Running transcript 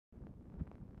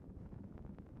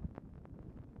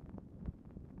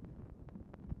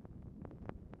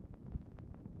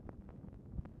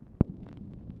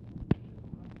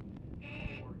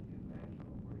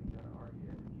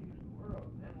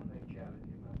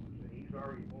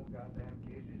argue more goddamn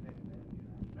cases than anything in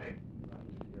the United States.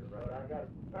 But I got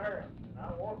to prepare them, and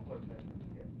I want to put them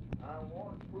together. I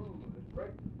want to prove this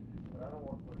breakthrough, but I don't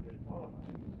want to put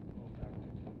disqualifying.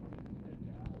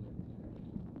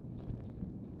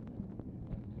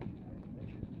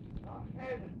 Not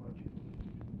half as much as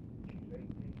she's 18.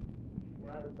 She's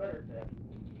not a better test.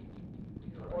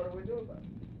 What do we do about it?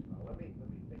 Let me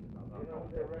think about that. You know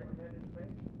what they recommended to me?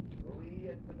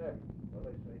 Lee and Connect. Well,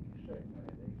 they say you sick, man.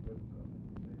 They good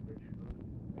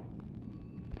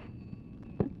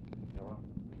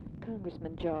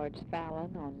Congressman George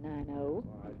Fallon on 90. All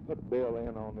right, put Bill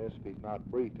in on this if he's not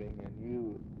briefing, and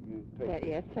you take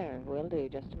Yes, sir. Will do.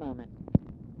 Just a moment.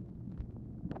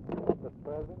 Mr.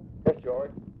 President? Yes,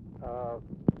 George.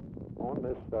 On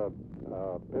this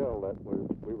bill that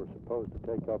we were supposed to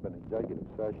take up in executive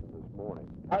session this morning.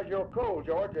 How's your cold,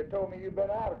 George? They told me you've been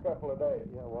out a couple of days.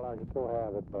 Yeah, well, I still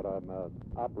have it, but I'm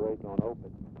operating on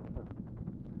open.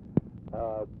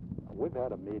 We've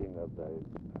had a meeting of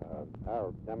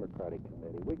our Democratic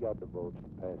committee. We got the votes to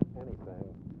pass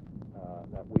anything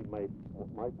that we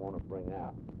might want to bring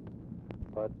out.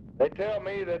 But they tell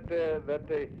me that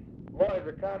the boys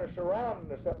are kind of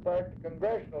surrounding us up there at the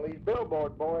Congressional. These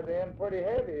Billboard boys are in pretty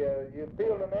heavy. You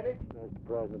feel them any? Mr.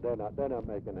 President, they're not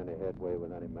making any headway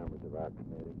with any members of our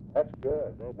committee. That's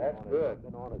good. That's good.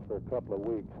 They've been on it for a couple of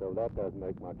weeks, so that doesn't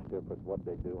make much difference what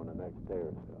they do in the next day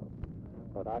or so.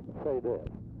 But I can say this.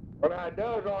 Well, it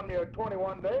does on your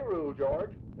 21-day rule,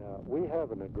 George. We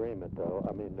have an agreement, though.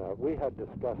 I mean, we had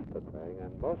discussed the thing,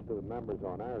 and most of the members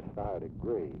on our side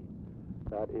agree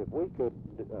that if we could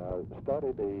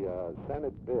study the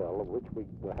Senate bill, which we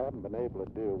haven't been able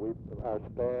to do, our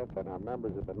staff and our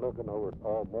members have been looking over it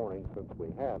all morning since we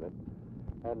have it,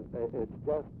 and it's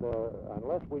just,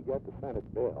 unless we get the Senate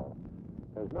bill,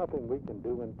 there's nothing we can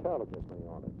do intelligently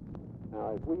on it.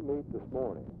 Now, if we meet this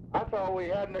morning... I thought we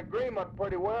had an agreement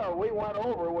pretty well. We went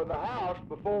over with the House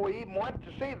before we even went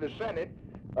to see the Senate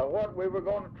what we were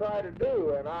going to try to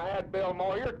do. And I had Bill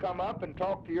Moyer come up and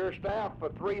talk to your staff for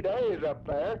 3 days up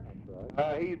there.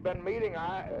 Right. He's been meeting,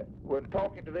 we're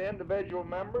talking to the individual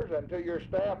members and to your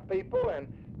staff people and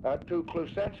to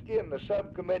Klusinski and the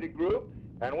subcommittee group.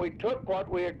 And we took what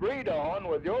we agreed on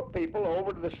with your people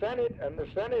over to the Senate, and the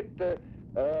Senate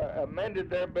amended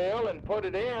their bill and put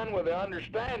it in with the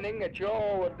understanding that you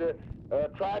all would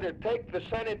try to take the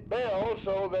Senate bill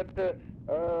so that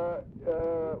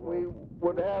we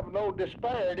would have no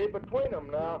disparity between them.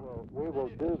 Now, we will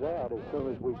do that as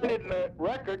soon as we put it in the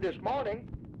record this morning.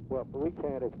 Well, we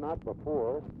can't, it's not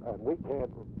before us, and we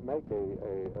can't make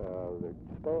the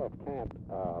staff can't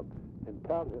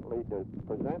intelligently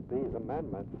present these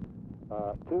amendments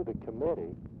to the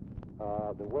committee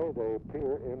the way they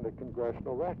appear in the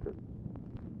Congressional record.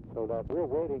 So that we're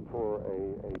waiting for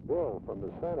a bill from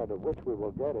the Senate, of which we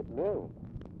will get at noon,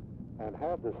 and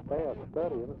have the staff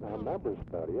study it and our members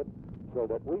study it, so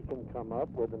that we can come up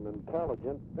with an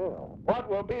intelligent bill. What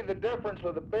will be the difference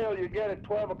with the bill you get at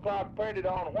 12 o'clock printed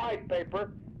on white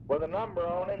paper with a number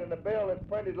on it, and the bill that's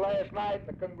printed last night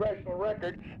in the Congressional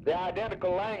record, the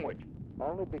identical language?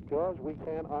 Only because we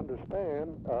can't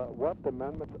understand what the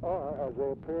amendments are as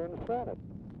they appear in the Senate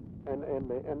and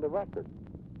in the record.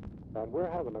 And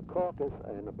we're having a caucus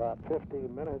in about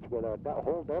 15 minutes with our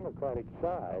whole Democratic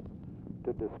side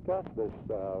to discuss this,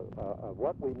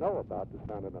 what we know about the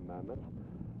Senate amendments.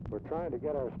 We're trying to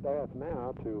get our staff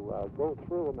now to go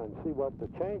through them and see what the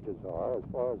changes are as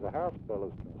far as the House bill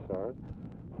is concerned,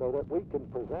 so that we can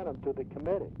present them to the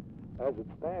committee. As it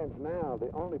stands now, the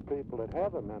only people that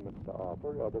have amendments to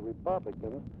offer are the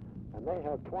Republicans, and they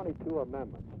have 22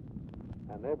 amendments.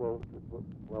 And they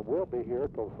we'll be here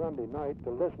till Sunday night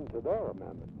to listen to their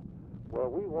amendments. Well,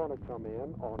 we want to come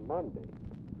in on Monday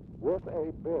with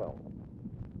a bill.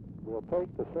 We'll take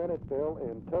the Senate bill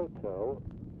in toto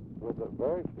with a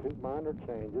very few minor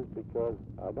changes, because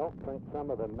I don't think some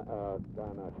of them,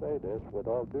 and I say this with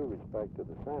all due respect to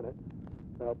the Senate,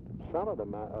 that some of the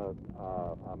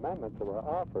amendments that were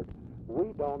offered,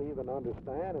 we don't even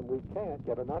understand, and we can't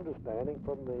get an understanding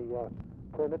from the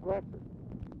printed record.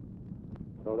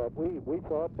 So that we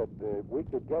thought that we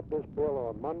could get this bill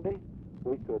on Monday,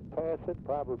 we could pass it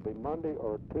probably Monday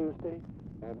or Tuesday,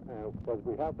 and because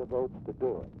we have the votes to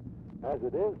do it. As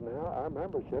it is now, our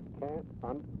membership can't,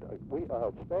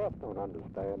 staff don't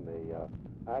understand the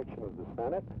action of the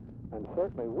Senate, and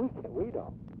certainly we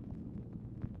don't.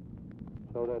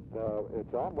 So that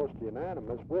it's almost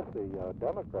unanimous with the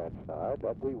Democrat side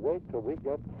that we wait till we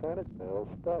get the Senate bill,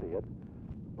 study it,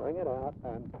 bring it out,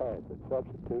 and pass it,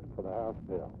 substitute for the House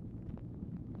bill.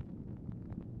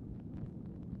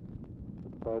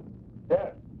 But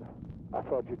yes. I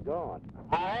thought you'd gone.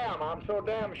 I am. I'm so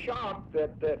damn shocked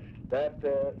that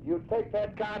you take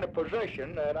that kind of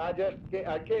position, and I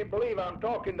can't believe I'm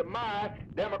talking to my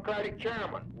Democratic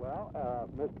chairman. Well,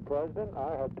 Mr. President,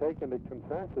 I have taken the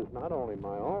consensus, not only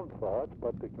my own thoughts,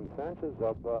 but the consensus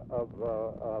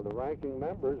of the ranking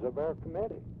members of our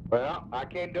committee. Well, I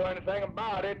can't do anything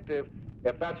about it.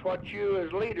 If that's what you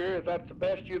as leader, if that's the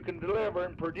best you can deliver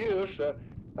and produce,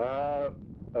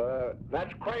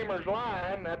 that's Kramer's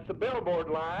line, that's the Billboard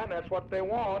line, that's what they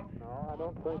want. No, I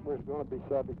don't think we're going to be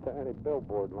subject to any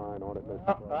Billboard line on it, Mr.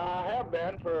 President. I have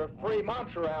been for 3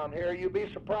 months around here. You'd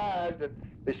be surprised at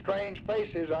the strange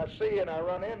faces I see and I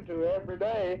run into every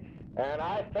day. And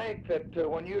I think that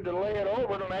when you delay it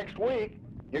over to next week,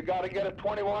 you got to get a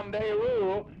 21-day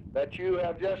rule that you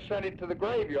have just sent it to the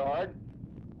graveyard.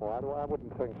 Well, I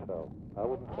wouldn't think so. I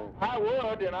wouldn't think so. I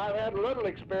would, and I've had a little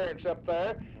experience up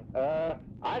there.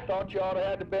 I thought you ought to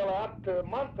have the bill out a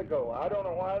month ago. I don't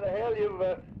know why the hell you've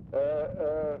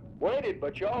waited,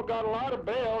 but you all got a lot of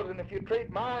bills, and if you treat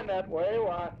mine that way,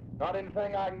 why, not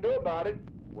anything I can do about it.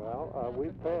 Well,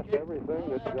 we've passed everything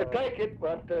You that's... have to take it,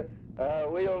 but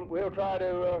we'll try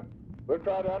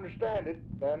to understand it,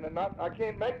 and I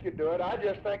can't make you do it. I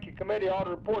just think your committee ought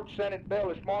to report the Senate bill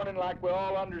this morning like we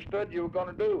all understood you were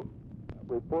going to do.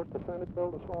 Report the Senate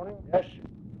bill this morning? Yes.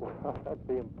 Well, that'd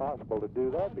be impossible to do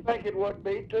that. I think it would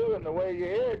be, too, in the way you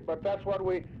hear it, but that's what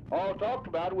we all talked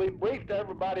about. We briefed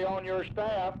everybody on your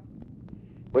staff.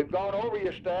 We've gone over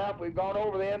your staff. We've gone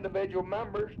over the individual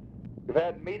members. We've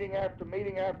had meeting after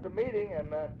meeting after meeting,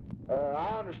 and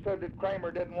I understood that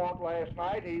Kramer didn't want last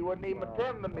night. He wouldn't even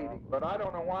attend the meeting, but I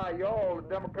don't know why y'all, the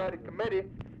Democratic committee,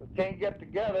 can't get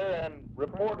together and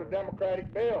report a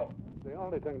Democratic bill. The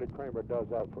only thing that Kramer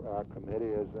does out for our committee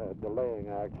is delaying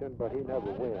action, but he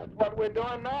never wins. What we're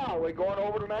doing now, we're going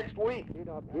over to next week. He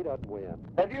doesn't win.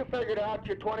 Have you figured out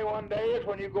your 21 days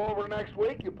when you go over next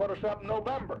week? You put us up in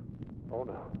November. Oh,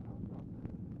 no.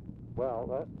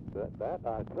 Well, that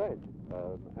I think.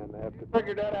 And after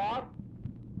Figured that out?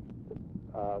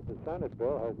 The Senate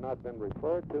bill has not been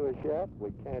referred to us yet. We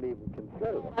can't even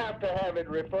consider it. You don't have to have it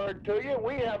referred to you.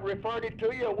 We have referred it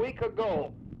to you a week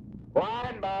ago.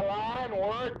 Line by line,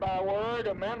 word by word,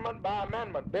 amendment by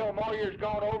amendment. Bill Moyer's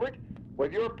gone over it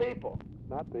with your people.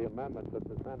 Not the amendments that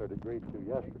the Senate agreed to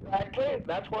yesterday. Exactly.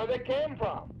 That's where they came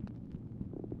from.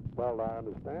 Well, I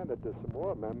understand that there's some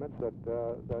more amendments that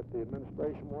the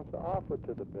administration wants to offer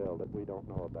to the bill that we don't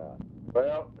know about.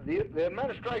 Well, the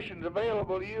administration's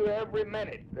available to you every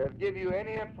minute. They'll give you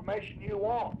any information you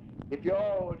want. If you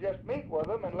all will just meet with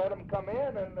them and let them come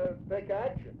in and take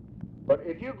action. But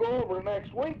if you go over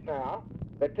next week now,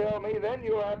 they tell me then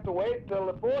you'll have to wait till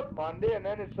the 4th Monday, and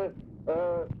then it's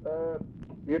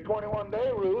your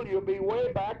 21-day rule. You'll be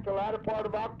way back to the latter part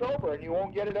of October, and you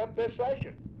won't get it up this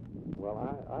session.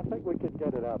 Well, I think we could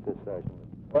get it out this session.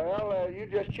 Well, you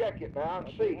just check it now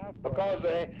and see, because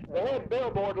the head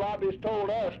Billboard lobbyist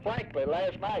told us, frankly,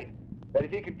 last night, that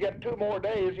if he could get 2 more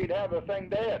days, he'd have the thing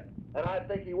dead, and I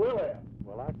think he will have.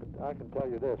 Well, I can tell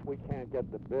you this, we can't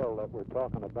get the bill that we're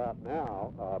talking about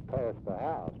now past the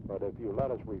House, but if you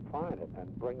let us refine it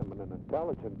and bring them in an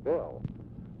intelligent bill,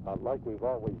 like we've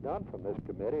always done from this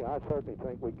committee, I certainly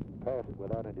think we can pass it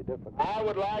without any difficulty. I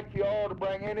would like you all to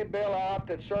bring any bill out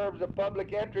that serves the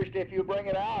public interest if you bring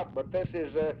it out, but this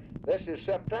is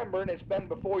September, and it's been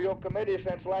before your committee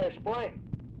since last spring.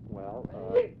 Well,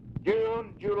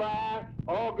 June, July,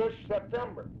 August,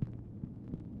 September.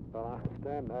 Well, I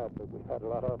understand that, but we've had a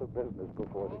lot of other business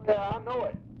before this. Yeah, I know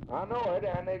it,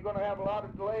 and they're going to have a lot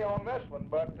of delay on this one,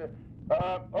 but,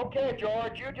 okay,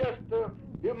 George, you just,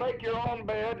 you make your own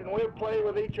bed, and we'll play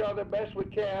with each other best we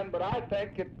can, but I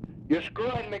think you're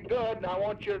screwing me good, and I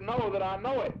want you to know that I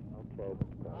know it. Okay.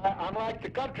 I'm like the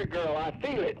country girl. I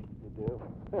feel it. You do?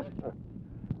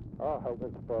 Oh,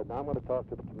 Mr. President, I'm going to talk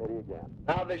to the committee again.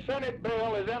 Now, the Senate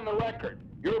bill is in the record.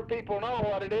 Your people know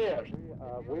what it is.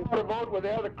 We want to vote with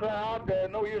the other crowd.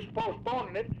 No use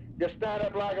postponing it. Just stand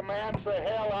up like a man and say,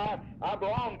 hell, I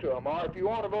belong to them. Or if you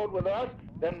want to vote with us,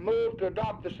 then move to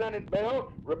adopt the Senate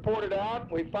bill, report it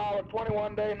out, we file a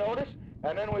 21-day notice,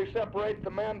 and then we separate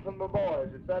the men from the boys.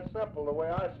 It's that simple the way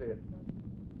I see it.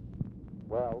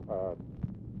 Well,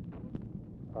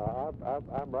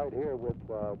 I'm right here with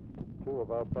 3 or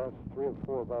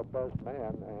 4 of our best men,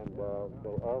 and they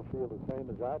all feel the same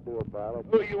as I do about it.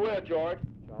 Who you with, George?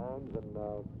 Jones and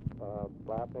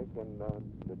Blattnick and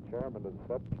the chairman of the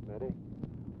subcommittee.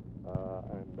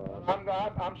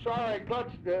 I'm sorry,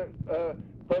 Klutz,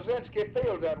 Krasinski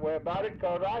feels that way about it,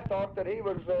 because I thought that he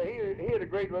had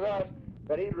agreed with us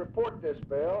that he'd report this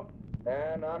bill,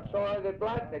 And I'm sorry that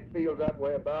Blacknick feels that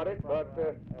way about it, but...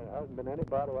 There hasn't been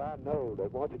anybody I know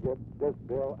that wants to get this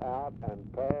bill out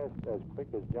and passed as quick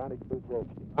as Johnny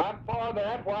Kluczewski. I'm for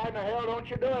that. Why in the hell don't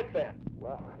you do it then?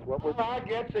 Well, that's what we're... I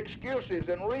get excuses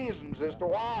and reasons as to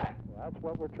why. That's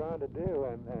what we're trying to do,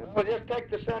 and Well, just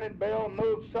take the Senate bill,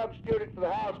 move, substitute it for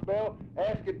the House bill,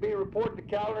 ask it be reported to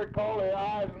calendar, call the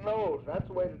ayes and noes. That's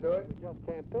the way to do it. we just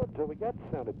can't do it until we get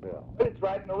the Senate bill. But it's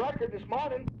right in the record this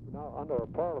morning. Now, under a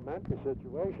parliamentary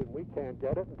situation, we can't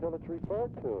get it until it's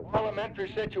referred to us.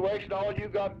 Parliamentary situation, all you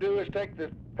got to do is take the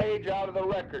page out of the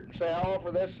record and say, I offer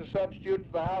this to substitute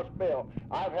for the House bill.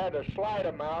 I've had a slight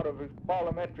amount of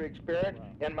parliamentary experience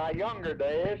in my younger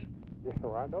days. Yeah,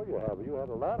 well, I know you have. You had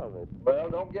a lot of it. Well,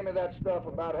 don't give me that stuff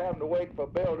about having to wait for a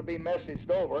bill to be messaged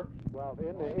over. Well,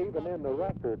 even in the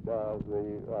record, the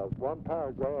one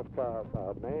paragraph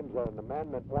names an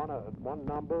amendment, one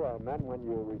number, and then when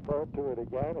you refer to it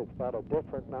again, it's got a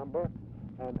different number,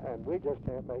 and we just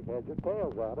can't make heads or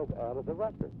tails out of the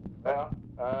record. Well,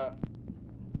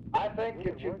 I think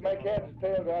that you can make heads and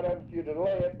tails out of it if you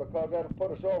delay it, because that'll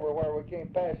put us over where we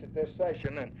can't pass it this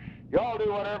session. And y'all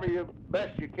do whatever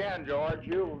best you can, George.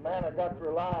 You, man, I got to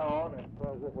rely on. And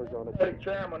President, we're going to... Hey,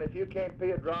 Chairman, if you can't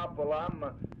pay a drop, well,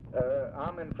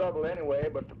 I'm in trouble anyway.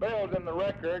 But the bill's in the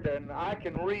record, and I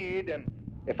can read. And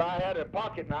if I had a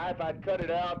pocket knife, I'd cut it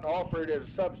out and offer it as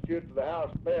a substitute for the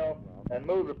House bill and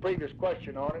move the previous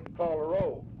question on it and call the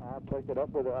roll. I'll take it up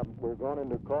with... we're going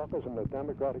into caucus, and the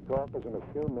Democratic caucus in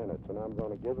a few minutes, and I'm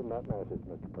going to give them that message,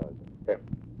 Mr. President.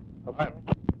 Okay.